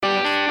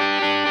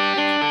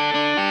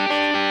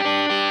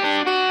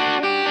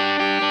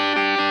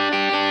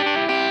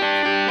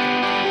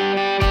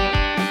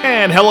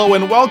And hello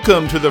and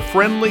welcome to the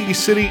Friendly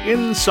City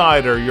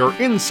Insider, your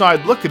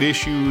inside look at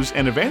issues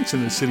and events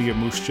in the city of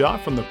Moose Jaw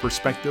from the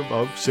perspective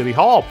of City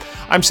Hall.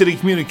 I'm City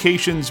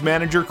Communications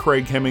Manager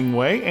Craig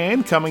Hemingway,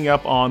 and coming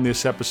up on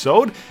this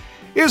episode,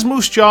 is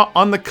Moose Jaw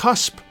on the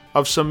cusp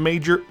of some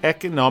major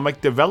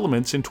economic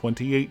developments in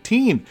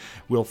 2018?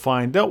 We'll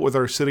find out with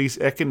our city's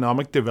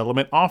Economic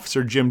Development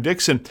Officer Jim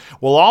Dixon.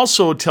 We'll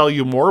also tell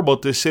you more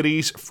about the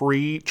city's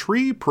free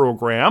tree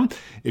program.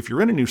 If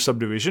you're in a new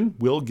subdivision,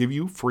 we'll give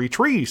you free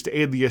trees to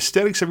aid the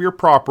aesthetics of your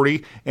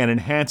property and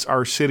enhance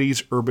our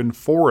city's urban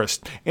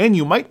forest. And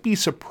you might be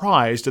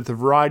surprised at the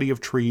variety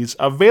of trees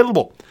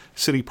available.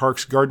 City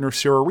Parks Gardener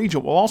Sarah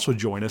Regent will also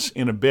join us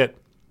in a bit.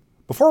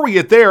 Before we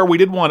get there, we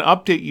did want to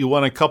update you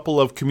on a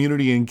couple of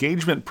community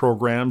engagement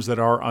programs that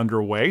are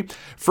underway.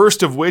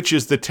 First of which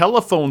is the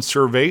telephone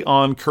survey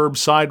on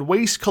curbside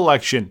waste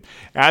collection.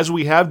 As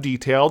we have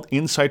detailed,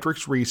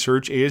 InSightrix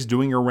Research is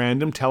doing a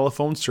random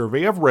telephone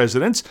survey of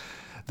residents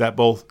that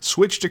both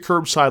switched to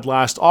curbside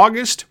last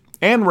August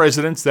and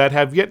residents that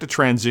have yet to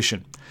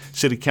transition.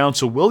 City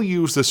Council will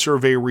use the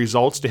survey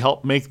results to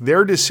help make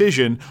their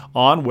decision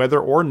on whether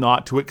or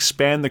not to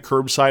expand the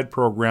curbside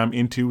program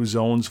into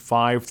zones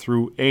 5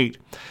 through 8.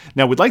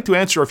 Now, we'd like to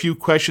answer a few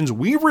questions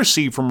we've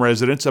received from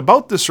residents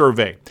about the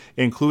survey,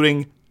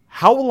 including,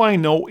 how will I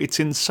know it's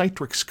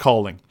InSightrix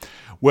calling?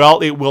 Well,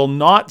 it will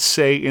not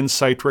say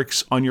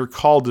InSightrix on your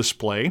call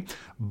display,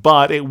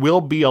 but it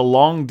will be a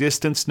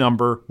long-distance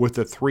number with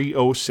a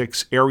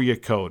 306 area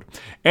code.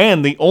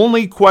 And the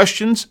only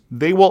questions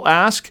they will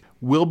ask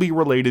will be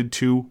related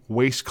to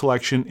waste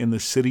collection in the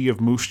city of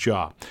Moose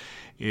Jaw.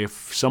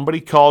 If somebody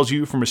calls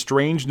you from a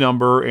strange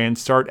number and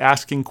start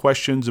asking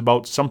questions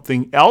about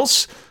something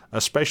else,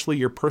 especially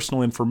your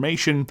personal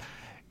information,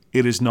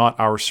 it is not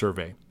our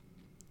survey.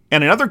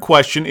 And another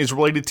question is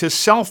related to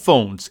cell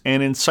phones,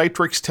 and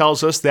InSightrix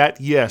tells us that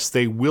yes,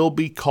 they will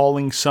be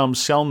calling some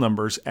cell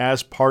numbers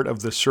as part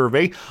of the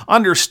survey,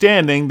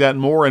 understanding that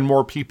more and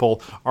more people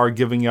are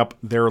giving up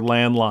their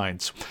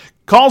landlines.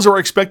 Calls are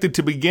expected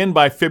to begin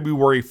by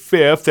February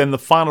 5th, and the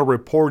final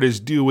report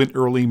is due in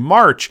early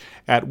March,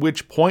 at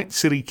which point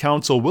City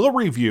Council will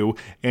review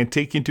and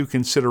take into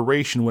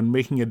consideration when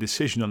making a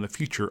decision on the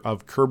future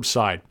of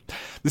curbside.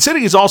 The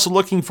city is also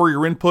looking for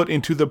your input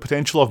into the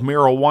potential of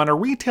marijuana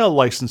retail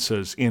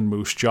licenses in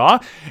Moose Jaw,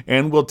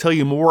 and we'll tell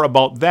you more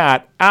about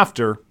that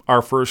after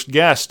our first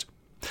guest.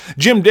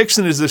 Jim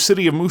Dixon is the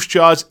City of Moose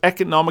Jaw's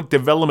Economic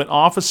Development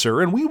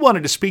Officer, and we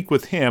wanted to speak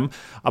with him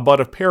about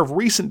a pair of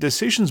recent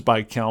decisions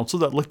by Council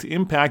that look to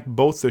impact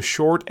both the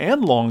short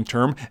and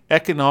long-term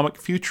economic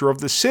future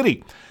of the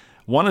city.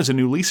 One is a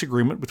new lease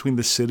agreement between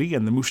the city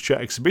and the Moose Jaw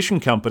Exhibition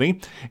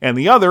Company, and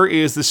the other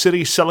is the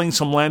city selling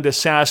some land to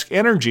Sask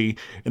Energy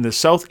in the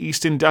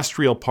Southeast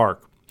Industrial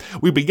Park.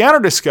 We began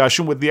our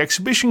discussion with the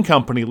Exhibition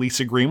Company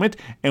lease agreement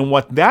and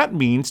what that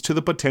means to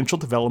the potential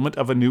development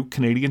of a new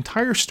Canadian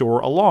Tire store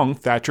along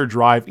Thatcher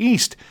Drive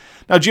East.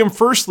 Now, Jim,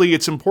 firstly,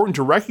 it's important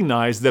to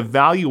recognize the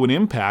value and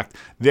impact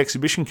the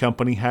Exhibition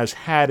Company has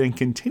had and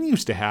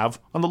continues to have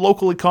on the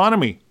local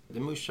economy. The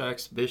Moose Jaw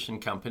Exhibition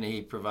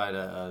Company provide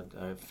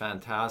a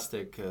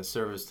fantastic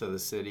service to the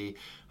city.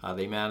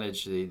 They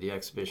manage the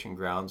exhibition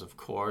grounds, of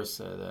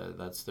course.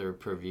 That's their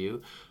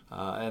purview.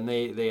 And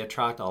they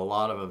attract a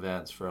lot of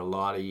events for a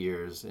lot of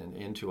years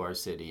into our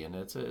city. And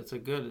it's a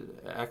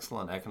good,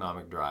 excellent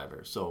economic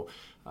driver. So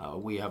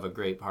we have a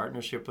great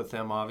partnership with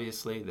them,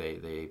 obviously.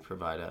 They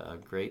provide a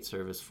great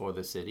service for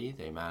the city.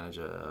 They manage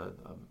a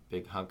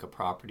big hunk of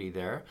property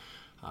there.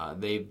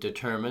 They've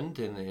determined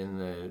in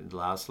the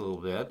last little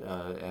bit,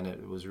 and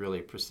it was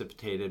really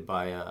precipitated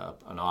by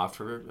an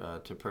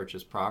offer to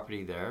purchase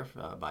property there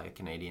by a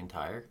Canadian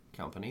Tire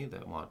company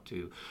that want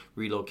to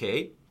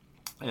relocate.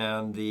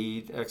 And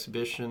the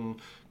exhibition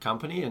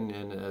company,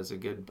 and as a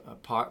good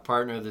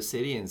partner of the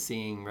city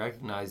and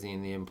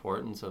recognizing the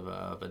importance of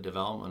a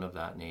development of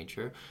that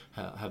nature,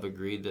 have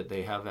agreed that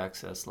they have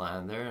excess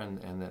land there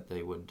and that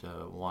they would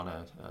want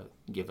to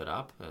give it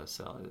up,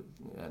 sell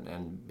it,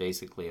 and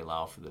basically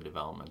allow for the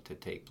development to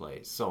take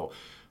place. So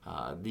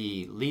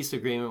the lease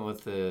agreement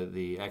with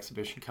the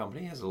exhibition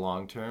company is a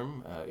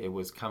long-term. It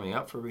was coming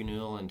up for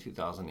renewal in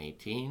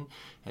 2018,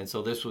 and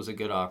so this was a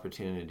good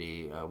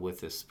opportunity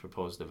with this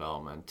proposed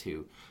development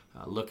to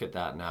look at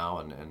that now,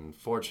 and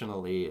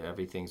fortunately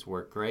everything's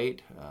worked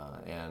great,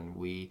 and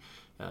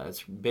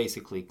it's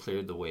basically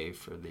cleared the way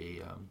for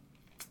the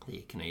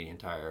Canadian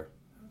Tire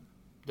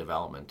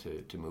development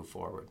to move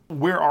forward.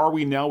 Where are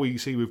we now? We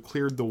say we've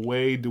cleared the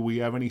way. Do we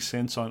have any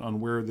sense on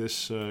where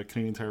this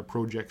Canadian Tire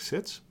project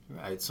sits?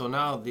 Right. So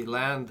now the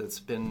land that's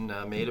been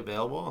made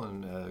available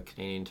and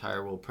Canadian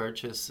Tire will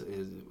purchase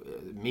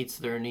meets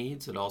their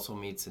needs. It also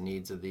meets the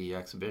needs of the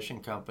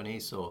exhibition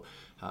company. So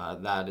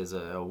that is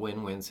a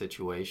win-win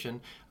situation.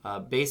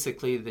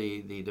 Basically,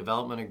 the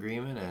development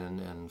agreement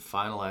and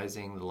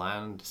finalizing the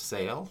land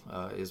sale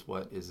is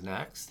what is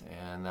next,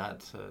 and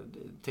that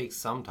takes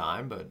some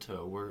time. But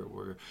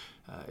we're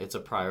it's a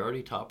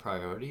priority, top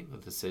priority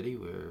with the city.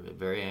 We're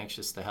very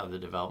anxious to have the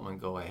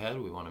development go ahead.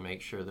 We want to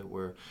make sure that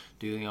we're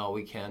doing all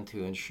we can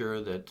to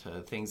ensure that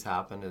things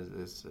happen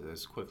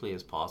as quickly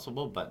as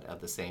possible, but at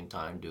the same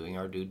time doing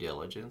our due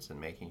diligence and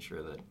making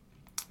sure that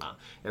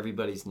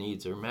everybody's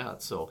needs are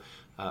met. So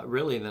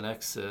really the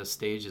next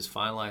stage is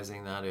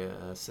finalizing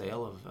that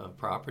sale of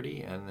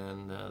property, and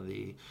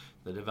then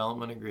the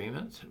development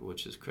agreement,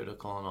 which is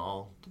critical in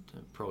all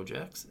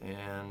projects,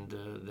 and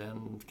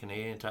then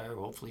Canadian Tire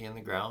hopefully in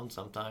the ground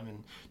sometime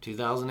in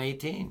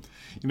 2018.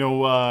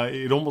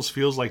 It almost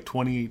feels like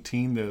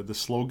 2018, the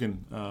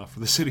slogan for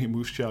the city of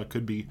Moose Jaw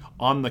could be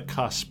on the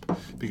cusp,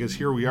 because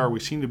here we are.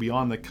 We seem to be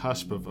on the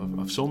cusp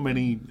of so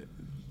many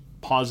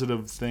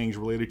positive things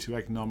related to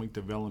economic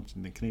development,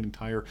 and the Canadian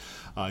Tire,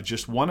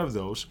 just one of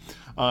those.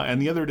 And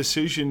the other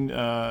decision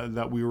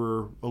that we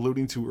were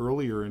alluding to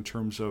earlier in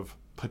terms of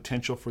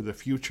potential for the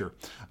future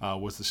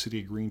was the city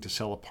agreeing to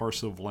sell a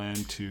parcel of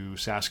land to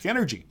Sask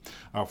Energy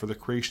for the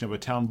creation of a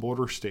town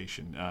border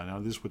station. Now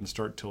this wouldn't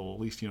start till at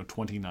least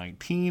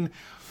 2019,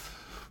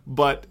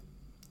 but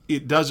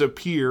it does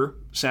appear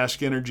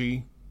Sask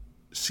Energy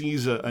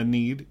sees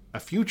a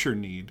future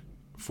need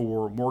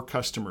for more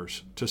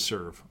customers to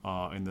serve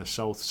in the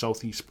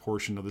southeast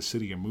portion of the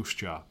city of Moose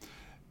Jaw.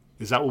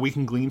 Is that what we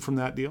can glean from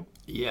that deal?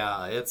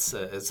 Yeah, it's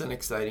an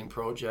exciting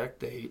project.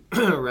 They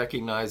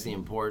recognize the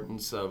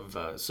importance of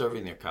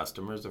serving their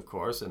customers, of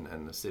course,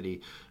 and the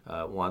city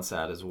wants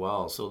that as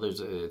well. So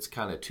it's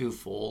kind of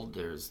twofold.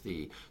 There's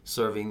the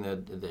serving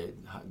the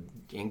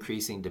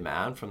increasing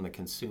demand from the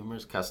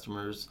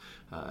customers,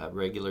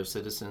 regular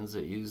citizens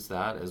that use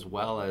that, as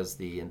well as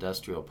the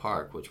industrial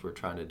park, which we're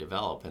trying to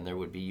develop. And there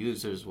would be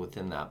users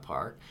within that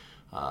park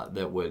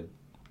that would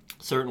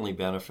certainly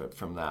benefit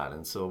from that.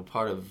 And so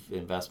part of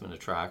investment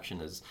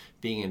attraction is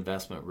being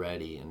investment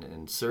ready,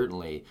 and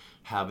certainly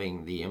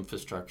having the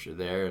infrastructure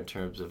there in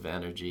terms of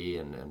energy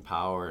and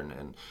power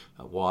and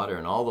water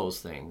and all those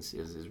things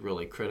is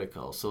really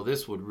critical. So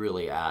this would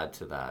really add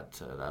to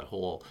that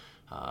whole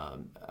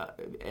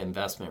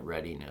investment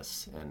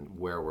readiness and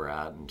where we're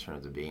at in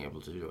terms of being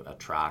able to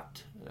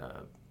attract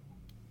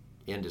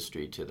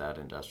industry to that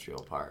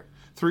industrial park.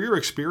 Through your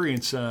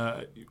experience,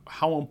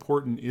 how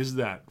important is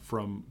that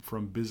from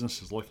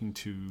businesses looking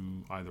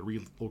to either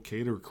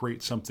relocate or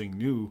create something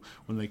new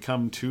when they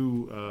come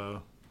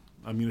to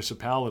a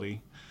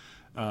municipality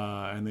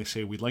and they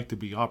say, we'd like to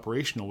be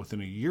operational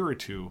within a year or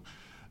two?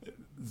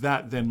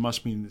 That then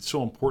must mean it's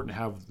so important to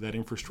have that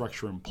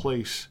infrastructure in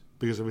place,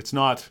 because if it's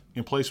not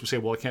in place, we say,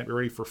 well, it can't be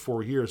ready for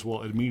 4 years.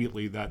 Well,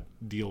 immediately that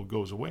deal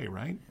goes away,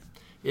 right?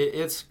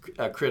 It's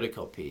a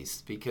critical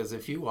piece, because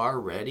if you are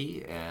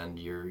ready and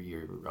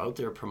you're out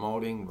there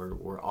promoting,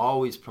 we're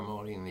always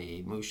promoting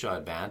the Moose Jaw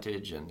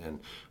advantage and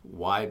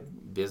why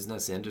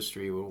business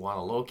industry would want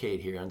to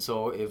locate here. And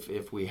so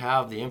if we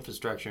have the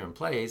infrastructure in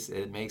place,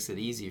 it makes it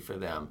easy for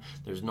them.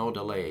 There's no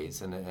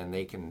delays, and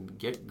they can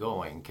get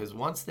going, because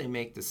once they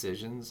make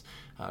decisions,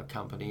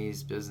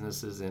 companies,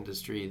 businesses,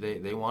 industry,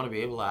 they want to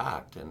be able to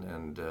act.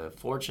 And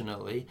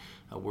fortunately,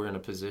 we're in a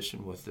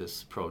position with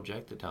this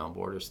project, the town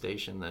border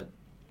station,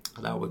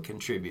 that would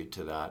contribute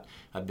to that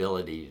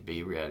ability to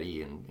be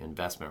ready and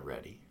investment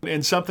ready.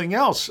 And something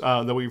else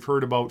that we've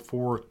heard about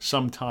for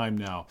some time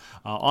now,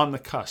 on the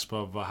cusp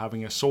of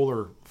having a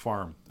solar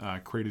farm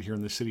created here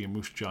in the city of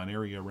Moose Jaw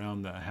area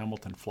around the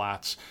Hamilton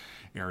Flats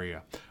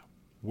area.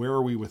 Where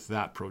are we with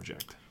that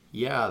project?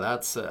 Yeah,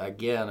 that's,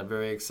 again, a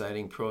very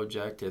exciting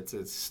project.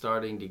 It's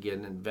starting to get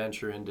and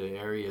venture into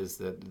areas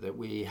that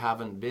we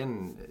haven't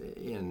been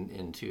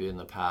into in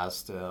the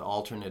past,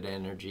 alternate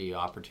energy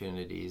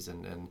opportunities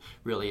and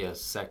really a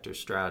sector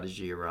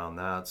strategy around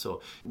that.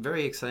 So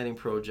very exciting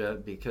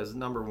project, because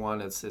number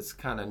one, it's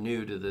kind of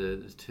new to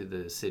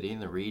the city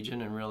and the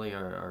region and really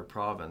our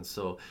province.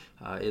 So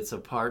it's a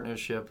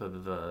partnership of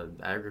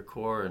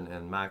Agricor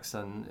and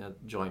Maxon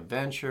joint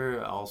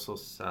venture. Also,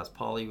 Sask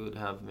Poly would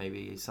have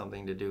maybe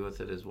something to do with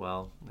it as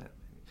well.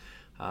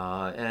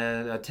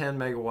 And a 10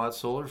 megawatt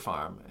solar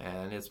farm,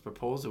 and it's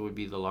proposed it would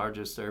be the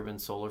largest urban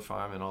solar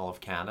farm in all of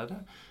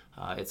Canada.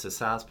 It's a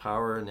Sask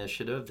Power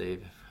initiative.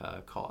 They've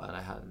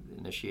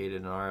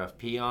initiated an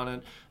RFP on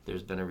it.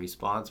 There's been a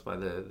response by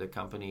the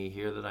company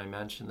here that I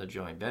mentioned, the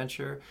joint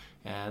venture,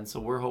 and so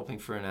we're hoping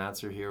for an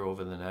answer here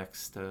over the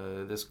next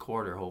this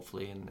quarter,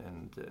 hopefully,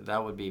 and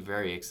that would be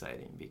very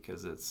exciting,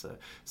 because it's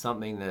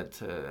something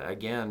that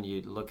again,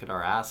 you look at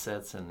our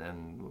assets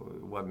and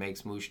what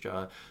makes Moose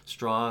Jaw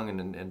strong,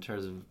 and in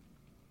terms of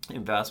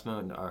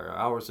investment, our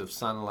hours of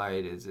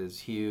sunlight is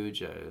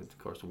huge. Of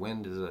course,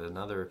 wind is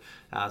another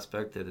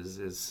aspect that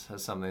is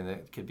something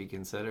that could be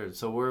considered.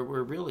 So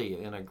we're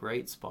really in a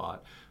great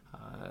spot.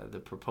 The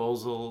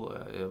proposal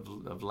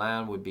of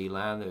land would be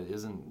land that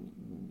isn't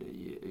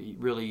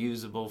really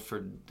usable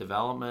for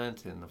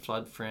development in the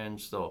flood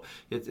fringe. So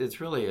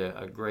it's really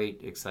a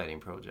great,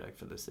 exciting project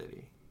for the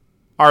city.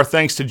 Our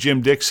thanks to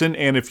Jim Dixon.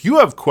 And if you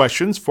have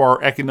questions for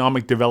our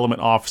Economic Development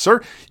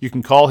Officer, you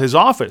can call his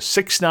office,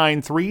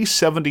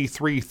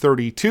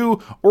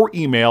 693-7332, or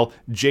email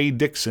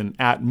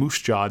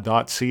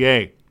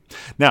jdixon@moosejaw.ca.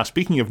 Now,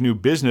 speaking of new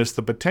business,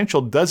 the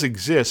potential does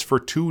exist for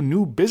 2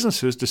 new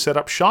businesses to set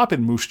up shop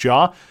in Moose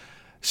Jaw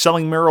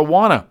selling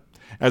marijuana.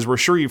 As we're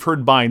sure you've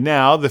heard by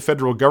now, the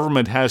federal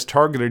government has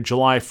targeted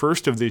July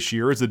 1st of this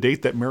year as the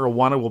date that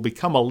marijuana will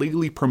become a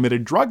legally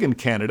permitted drug in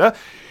Canada.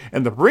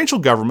 And the provincial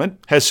government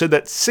has said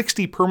that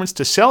 60 permits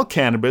to sell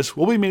cannabis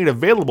will be made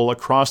available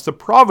across the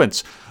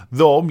province,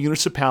 though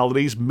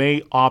municipalities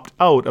may opt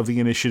out of the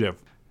initiative.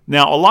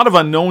 Now, a lot of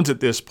unknowns at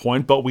this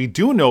point, but we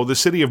do know the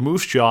city of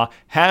Moose Jaw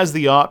has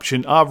the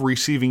option of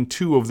receiving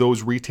 2 of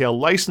those retail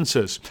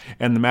licenses,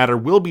 and the matter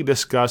will be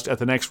discussed at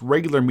the next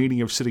regular meeting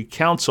of City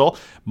Council,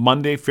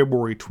 Monday,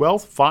 February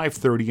 12th,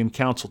 5:30 in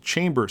Council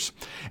Chambers.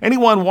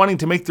 Anyone wanting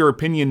to make their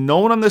opinion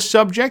known on this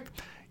subject,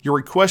 you're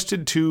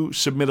requested to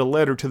submit a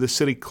letter to the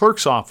city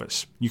clerk's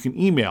office. You can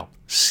email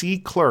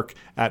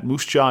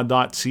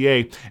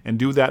cclerk@moosejaw.ca and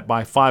do that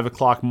by 5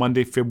 o'clock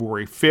Monday,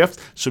 February 5th,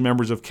 so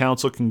members of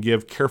council can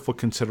give careful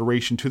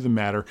consideration to the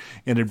matter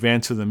in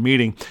advance of the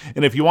meeting.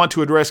 And if you want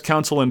to address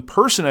council in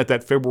person at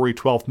that February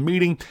 12th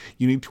meeting,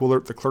 you need to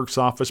alert the clerk's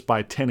office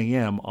by 10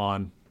 a.m.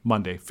 on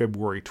Monday,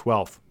 February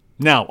 12th.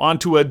 Now, on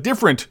to a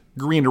different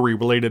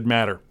greenery-related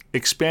matter.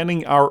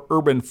 Expanding our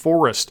urban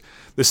forest.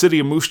 The city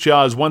of Moose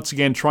Jaw is once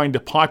again trying to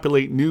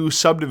populate new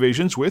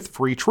subdivisions with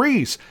free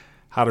trees.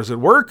 How does it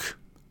work?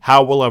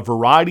 How will a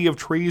variety of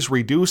trees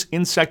reduce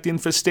insect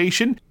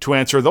infestation? To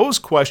answer those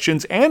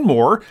questions and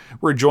more,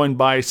 we're joined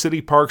by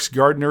City Parks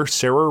Gardener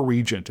Sarah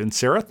Regent. And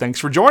Sarah, thanks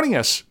for joining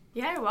us.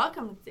 Yeah, you're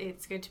welcome.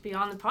 It's good to be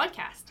on the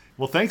podcast.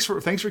 Well, thanks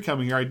for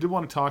coming here. I did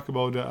want to talk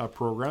about a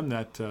program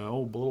that, a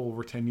little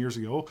over 10 years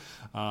ago,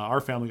 our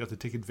family got to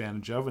take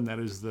advantage of, and that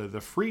is the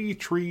free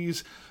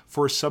trees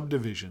for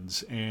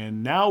subdivisions.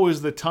 And now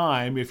is the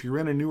time, if you're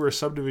in a newer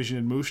subdivision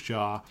in Moose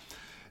Jaw,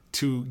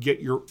 to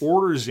get your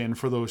orders in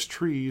for those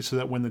trees so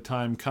that when the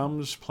time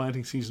comes,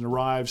 planting season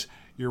arrives,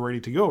 you're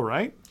ready to go,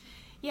 right?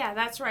 Yeah,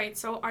 that's right.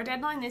 So our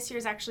deadline this year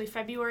is actually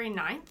February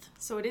 9th.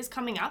 So it is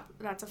coming up.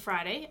 That's a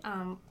Friday.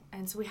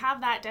 And so we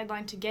have that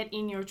deadline to get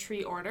in your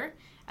tree order.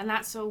 And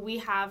that's so we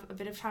have a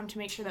bit of time to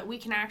make sure that we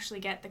can actually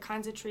get the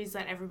kinds of trees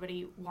that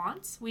everybody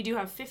wants. We do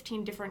have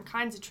 15 different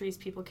kinds of trees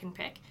people can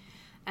pick.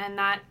 And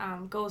that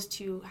goes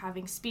to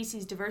having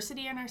species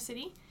diversity in our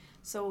city.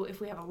 So if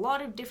we have a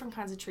lot of different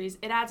kinds of trees,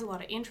 it adds a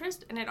lot of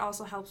interest, and it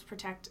also helps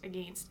protect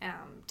against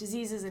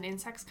diseases and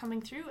insects coming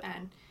through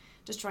and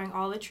destroying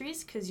all the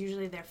trees, because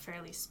usually they're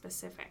fairly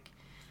specific.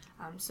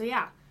 So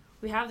yeah,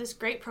 we have this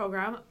great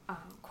program.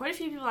 Quite a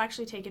few people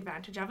actually take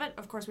advantage of it.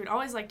 Of course, we'd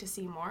always like to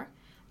see more.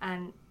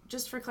 And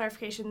just for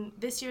clarification,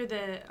 this year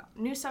the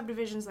new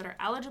subdivisions that are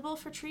eligible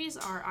for trees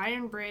are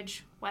Iron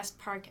Bridge, West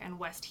Park, and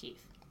West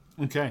Heath.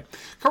 Okay.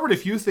 Covered a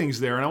few things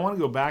there, and I want to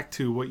go back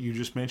to what you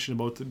just mentioned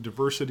about the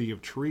diversity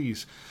of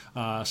trees.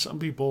 Some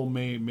people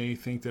may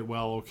think that,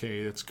 well,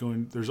 okay,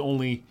 there's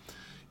only,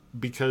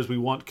 because we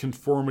want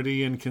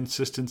conformity and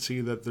consistency,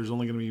 that there's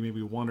only going to be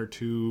maybe 1 or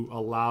 2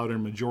 allowed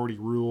in majority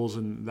rules,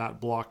 and that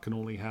block can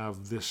only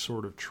have this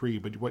sort of tree.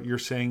 But what you're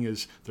saying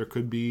is there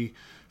could be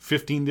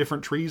 15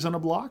 different trees on a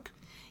block?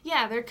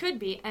 Yeah, there could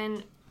be,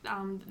 and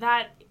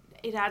that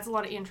it adds a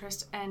lot of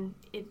interest, and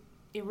it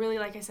really,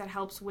 like I said,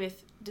 helps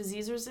with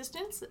disease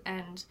resistance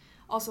and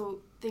also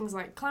things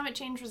like climate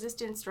change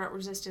resistance, drought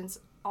resistance,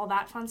 all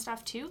that fun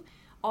stuff too.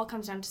 All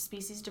comes down to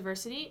species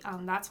diversity.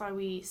 That's why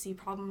we see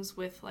problems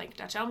with like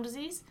Dutch elm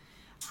disease,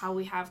 how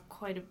we have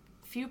quite a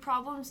few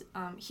problems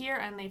here,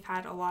 and they've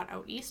had a lot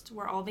out east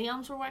where all the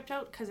elms were wiped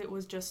out because it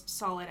was just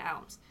solid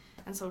elms.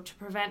 And so to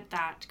prevent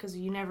that, because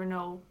you never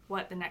know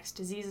what the next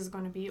disease is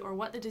going to be or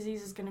what the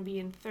disease is going to be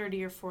in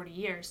 30 or 40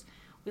 years,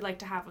 we like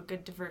to have a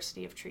good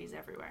diversity of trees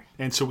everywhere.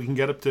 And so we can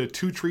get up to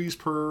 2 trees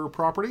per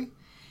property?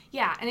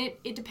 Yeah, and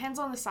it depends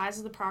on the size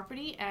of the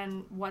property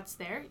and what's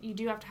there. You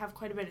do have to have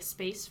quite a bit of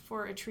space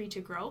for a tree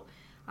to grow,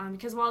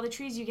 because while the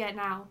trees you get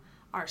now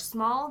are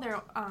small,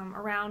 they're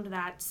around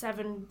that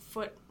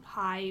 7-foot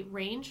high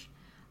range,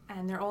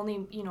 and they're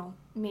only,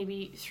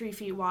 maybe 3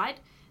 feet wide.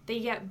 They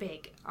get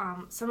big.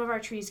 Some of our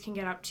trees can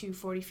get up to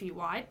 40 feet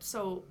wide,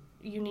 so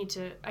you need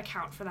to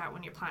account for that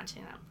when you're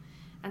planting them.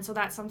 And so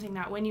that's something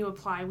that when you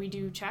apply, we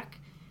do check.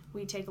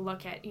 We take a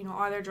look at,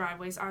 are there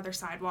driveways, are there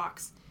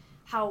sidewalks,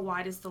 how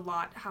wide is the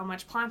lot, how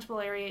much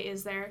plantable area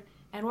is there,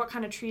 and what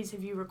kind of trees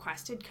have you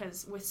requested?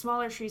 Because with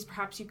smaller trees,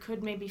 perhaps you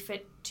could maybe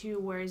fit 2,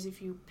 whereas if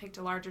you picked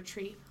a larger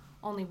tree,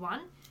 only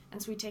 1.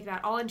 And so we take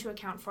that all into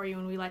account for you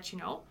and we let you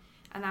know.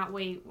 And that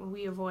way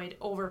we avoid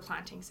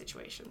overplanting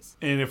situations.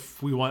 And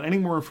if we want any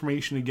more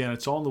information, again,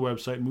 it's all on the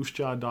website,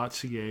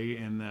 moosejaw.ca,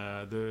 and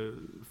the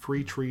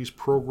Free Trees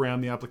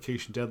program, the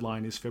application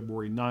deadline is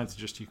February 9th.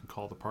 Just you can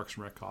call the Parks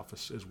and Rec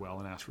office as well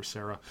and ask for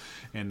Sarah,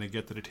 and they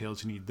get the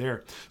details you need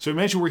there. So I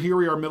mentioned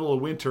we are middle of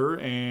winter,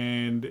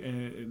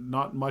 and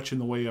not much in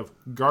the way of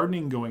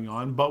gardening going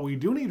on, but we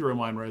do need to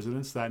remind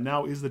residents that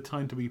now is the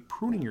time to be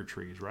pruning your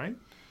trees, right?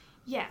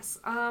 Yes,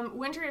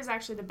 winter is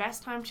actually the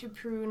best time to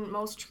prune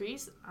most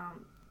trees.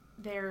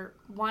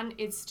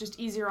 It's just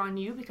easier on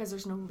you because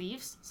there's no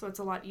leaves, so it's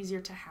a lot easier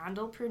to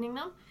handle pruning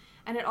them.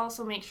 And it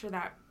also makes sure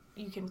that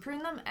you can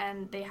prune them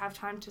and they have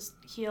time to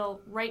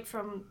heal right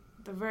from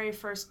the very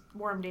first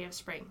warm day of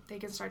spring. They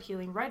can start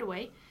healing right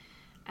away,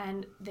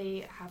 and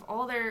they have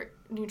all their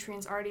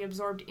nutrients already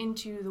absorbed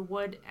into the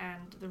wood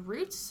and the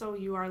roots, so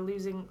you are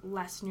losing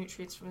less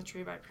nutrients from the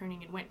tree by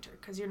pruning in winter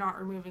because you're not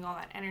removing all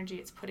that energy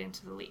it's put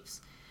into the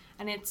leaves.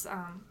 And it's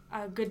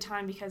a good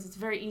time because it's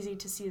very easy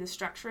to see the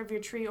structure of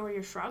your tree or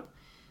your shrub,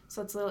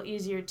 so it's a little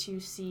easier to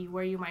see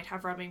where you might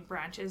have rubbing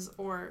branches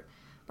or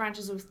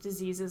branches with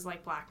diseases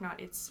like blacknut.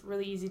 It's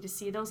really easy to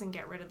see those and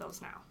get rid of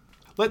those now.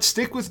 Let's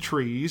stick with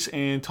trees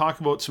and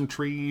talk about some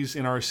trees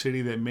in our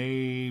city that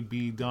may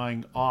be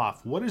dying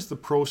off. What is the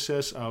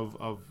process of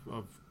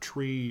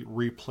tree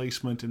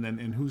replacement,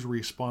 and whose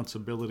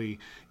responsibility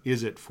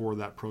is it for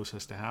that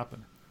process to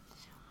happen?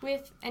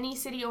 With any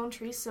city-owned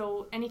trees,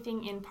 so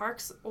anything in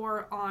parks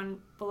or on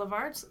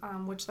boulevards,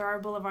 which there are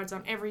boulevards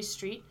on every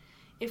street,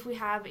 if we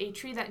have a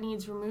tree that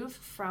needs removed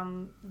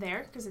from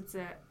there, because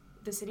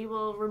the city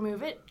will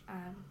remove it,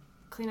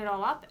 clean it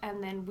all up,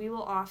 and then we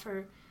will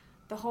offer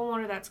the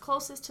homeowner that's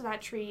closest to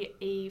that tree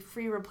a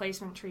free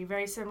replacement tree,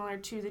 very similar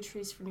to the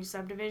trees for new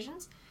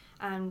subdivisions.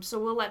 So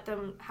we'll let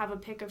them have a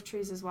pick of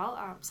trees as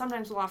well.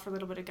 Sometimes we'll offer a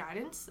little bit of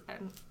guidance,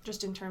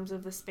 just in terms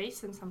of the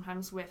space, and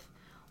sometimes with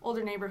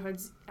older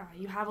neighborhoods,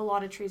 you have a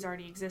lot of trees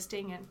already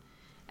existing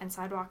and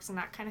sidewalks and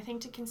that kind of thing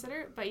to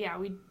consider. But yeah,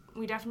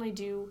 we definitely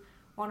do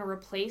want to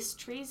replace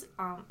trees.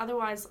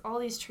 Otherwise, all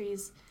these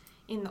trees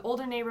in the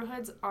older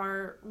neighborhoods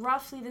are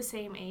roughly the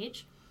same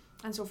age.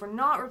 And so if we're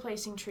not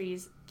replacing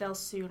trees, they'll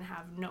soon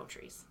have no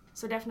trees.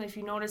 So definitely if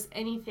you notice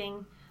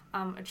anything,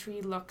 a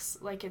tree looks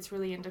like it's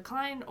really in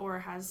decline or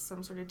has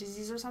some sort of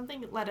disease or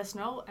something, let us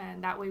know,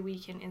 and that way we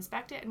can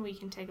inspect it and we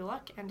can take a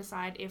look and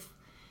decide if,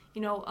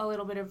 a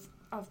little bit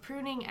of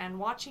pruning and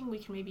watching, we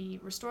can maybe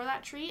restore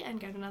that tree and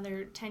get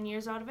another 10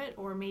 years out of it,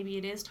 or maybe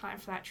it is time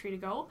for that tree to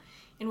go,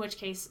 in which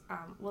case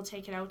we'll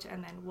take it out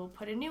and then we'll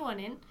put a new one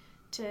in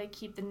to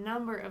keep the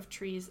number of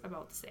trees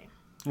about the same.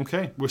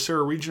 Okay, with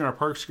Sarah Regent, our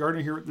Parks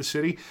Gardener here at the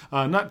city.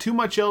 Not too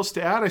much else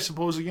to add, I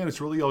suppose. Again,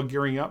 it's really all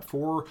gearing up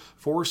for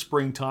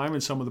springtime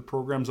and some of the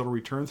programs that will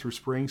return through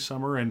spring,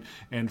 summer,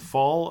 and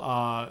fall,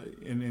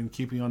 and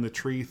keeping on the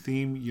tree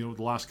theme.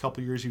 The last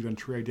couple of years you've done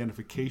tree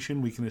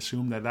identification. We can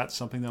assume that that's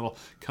something that'll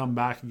come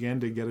back again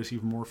to get us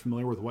even more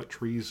familiar with what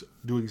trees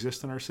do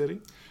exist in our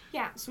city.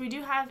 Yeah, so we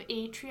do have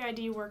a tree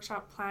ID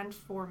workshop planned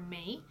for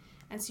May.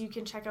 And so you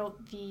can check out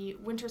the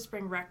Winter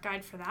Spring Rec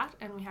Guide for that.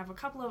 And we have a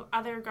couple of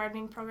other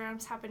gardening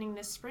programs happening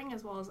this spring,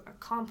 as well as a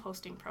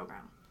composting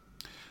program.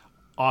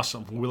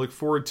 Awesome. We look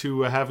forward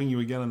to having you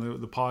again on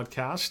the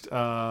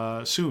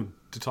podcast soon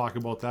to talk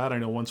about that. I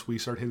know once we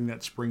start hitting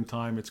that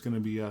springtime, it's going to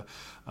be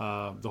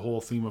the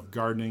whole theme of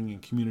gardening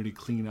and community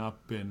cleanup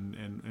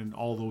and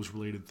all those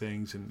related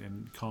things.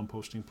 And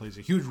composting plays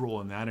a huge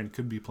role in that, and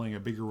could be playing a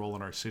bigger role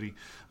in our city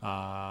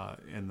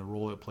and the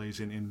role it plays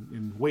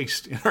in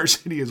waste in our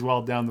city as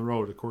well down the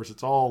road. Of course,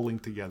 it's all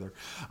linked together.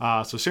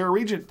 So Sarah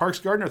Regent, Parks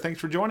Gardener, thanks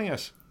for joining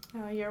us.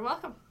 You're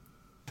welcome.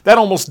 That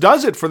almost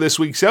does it for this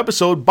week's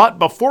episode, but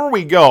before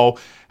we go,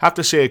 I have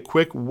to say a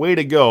quick way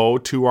to go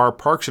to our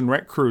Parks and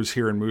Rec crews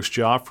here in Moose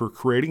Jaw for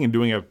creating and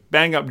doing a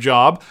bang-up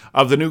job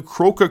of the new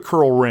Croca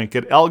Curl rink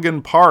at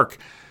Elgin Park.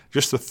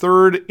 Just the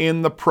third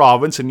in the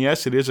province, and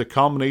yes, it is a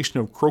combination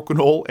of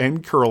crokinole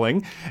and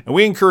curling. And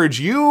we encourage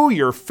you,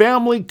 your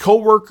family,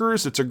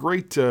 co-workers, it's a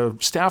great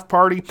staff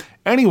party,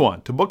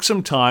 anyone to book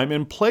some time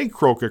and play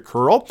Croca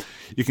Curl.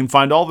 You can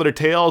find all the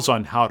details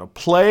on how to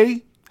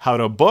play, how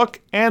to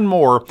book, and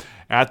more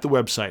at the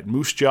website,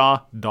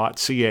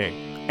 moosejaw.ca.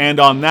 And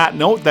on that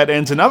note, that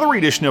ends another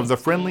edition of the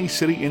Friendly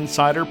City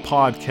Insider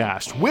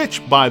podcast,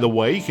 which, by the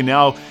way, you can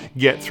now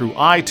get through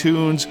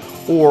iTunes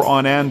or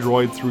on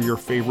Android through your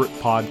favorite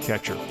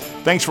podcatcher.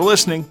 Thanks for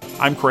listening.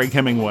 I'm Craig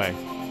Hemingway.